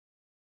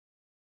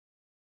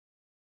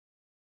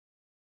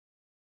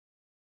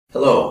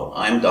Hello,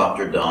 I'm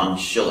Dr. Don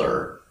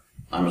Schiller.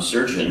 I'm a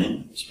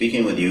surgeon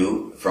speaking with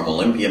you from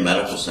Olympia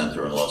Medical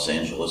Center in Los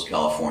Angeles,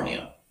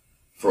 California.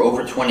 For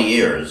over 20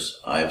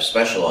 years, I've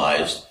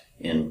specialized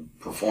in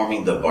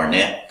performing the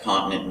Barnett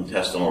Continent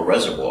Intestinal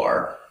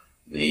Reservoir,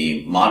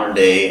 the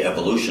modern-day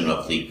evolution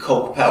of the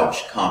Kock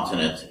pouch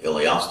continent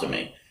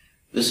ileostomy.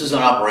 This is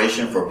an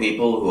operation for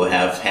people who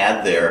have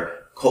had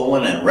their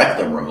colon and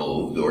rectum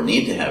removed or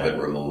need to have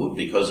it removed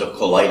because of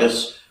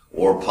colitis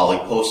or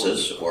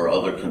polyposis or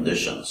other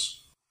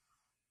conditions.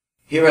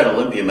 Here at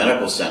Olympia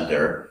Medical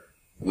Center,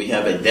 we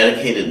have a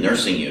dedicated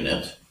nursing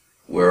unit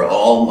where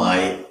all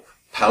my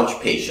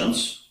pouch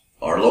patients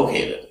are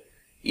located.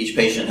 Each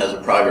patient has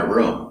a private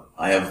room.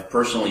 I have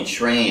personally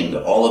trained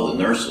all of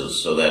the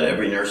nurses so that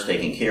every nurse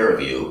taking care of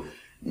you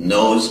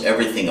knows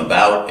everything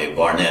about a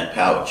Barnett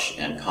pouch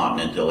and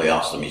continent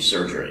ileostomy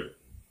surgery.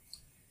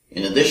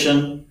 In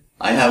addition,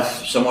 I have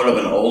somewhat of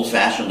an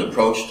old-fashioned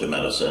approach to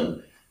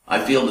medicine. I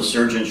feel the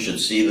surgeon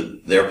should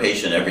see their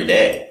patient every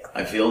day.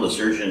 I feel the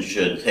surgeon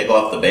should take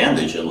off the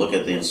bandage and look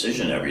at the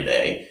incision every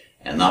day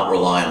and not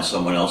rely on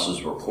someone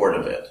else's report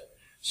of it.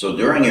 So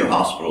during your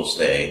hospital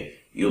stay,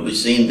 you'll be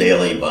seen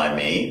daily by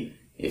me.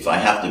 If I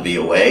have to be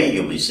away,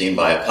 you'll be seen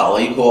by a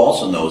colleague who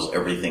also knows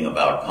everything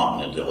about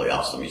continent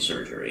ileostomy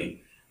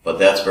surgery, but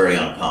that's very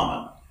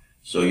uncommon.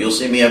 So you'll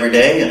see me every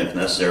day and if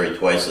necessary,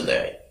 twice a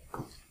day.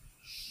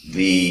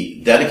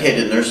 The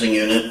dedicated nursing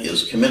unit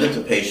is committed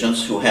to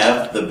patients who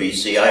have the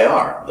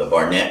BCIR, the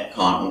Barnett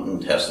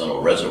Continent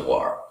Intestinal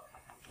Reservoir.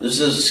 This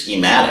is a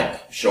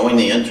schematic showing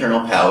the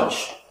internal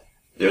pouch.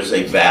 There's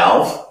a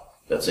valve,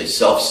 that's a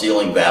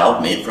self-sealing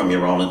valve made from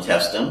your own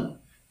intestine.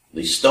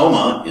 The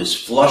stoma is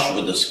flush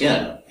with the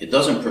skin. It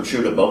doesn't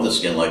protrude above the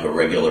skin like a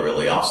regular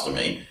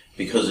ileostomy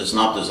because it's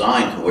not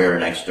designed to wear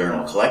an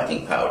external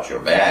collecting pouch or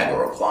bag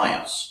or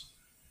appliance.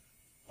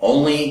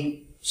 Only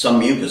some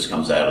mucus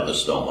comes out of the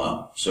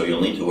stoma, so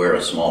you'll need to wear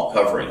a small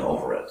covering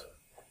over it.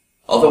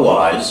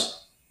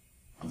 Otherwise,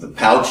 the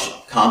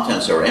pouch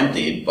contents are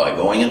emptied by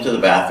going into the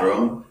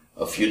bathroom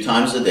a few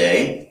times a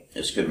day.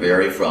 This could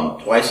vary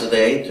from twice a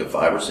day to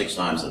 5 or 6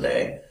 times a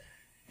day,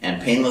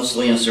 and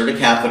painlessly insert a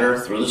catheter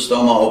through the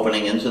stoma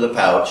opening into the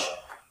pouch.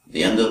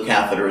 The end of the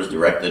catheter is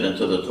directed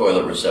into the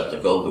toilet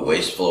receptacle. The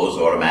waste flows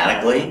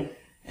automatically,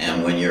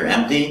 and when you're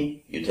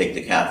empty, you take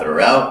the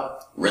catheter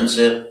out, rinse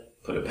it,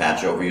 put a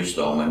patch over your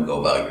stoma, and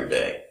go about your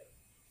day.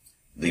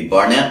 The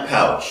Barnett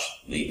pouch,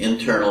 the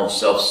internal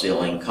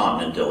self-sealing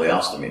continent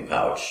ileostomy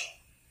pouch,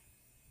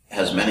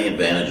 has many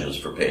advantages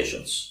for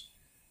patients.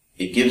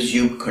 It gives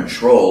you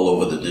control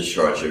over the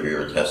discharge of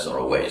your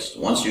intestinal waste.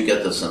 Once you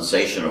get the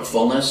sensation of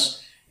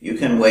fullness, you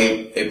can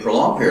wait a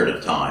prolonged period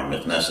of time,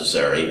 if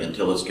necessary,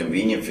 until it's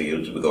convenient for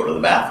you to go to the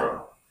bathroom.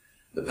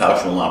 The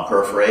pouch will not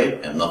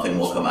perforate, and nothing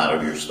will come out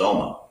of your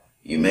stoma.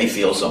 You may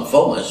feel some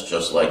fullness,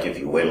 just like if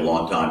you wait a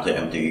long time to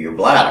empty your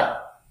bladder,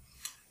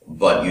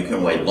 but you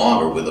can wait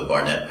longer with the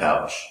Barnett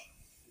pouch.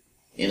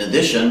 In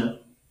addition,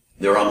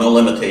 there are no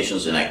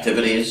limitations in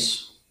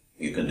activities.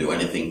 You can do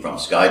anything from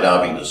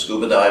skydiving to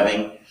scuba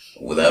diving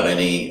without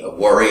any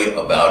worry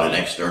about an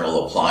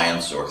external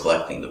appliance or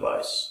collecting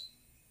device.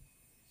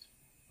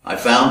 I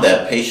found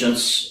that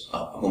patients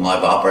whom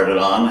I've operated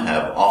on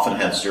have often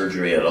had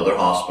surgery at other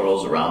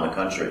hospitals around the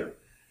country.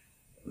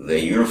 They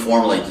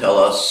uniformly tell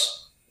us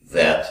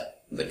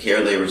that the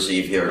care they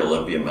receive here at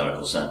Olympia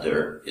Medical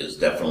Center is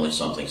definitely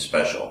something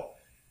special.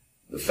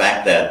 The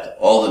fact that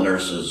all the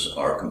nurses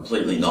are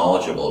completely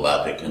knowledgeable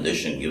about the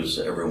condition gives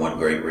everyone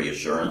great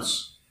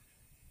reassurance,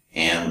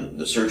 and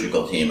the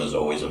surgical team is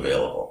always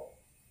available.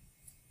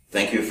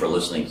 Thank you for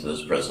listening to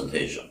this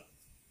presentation.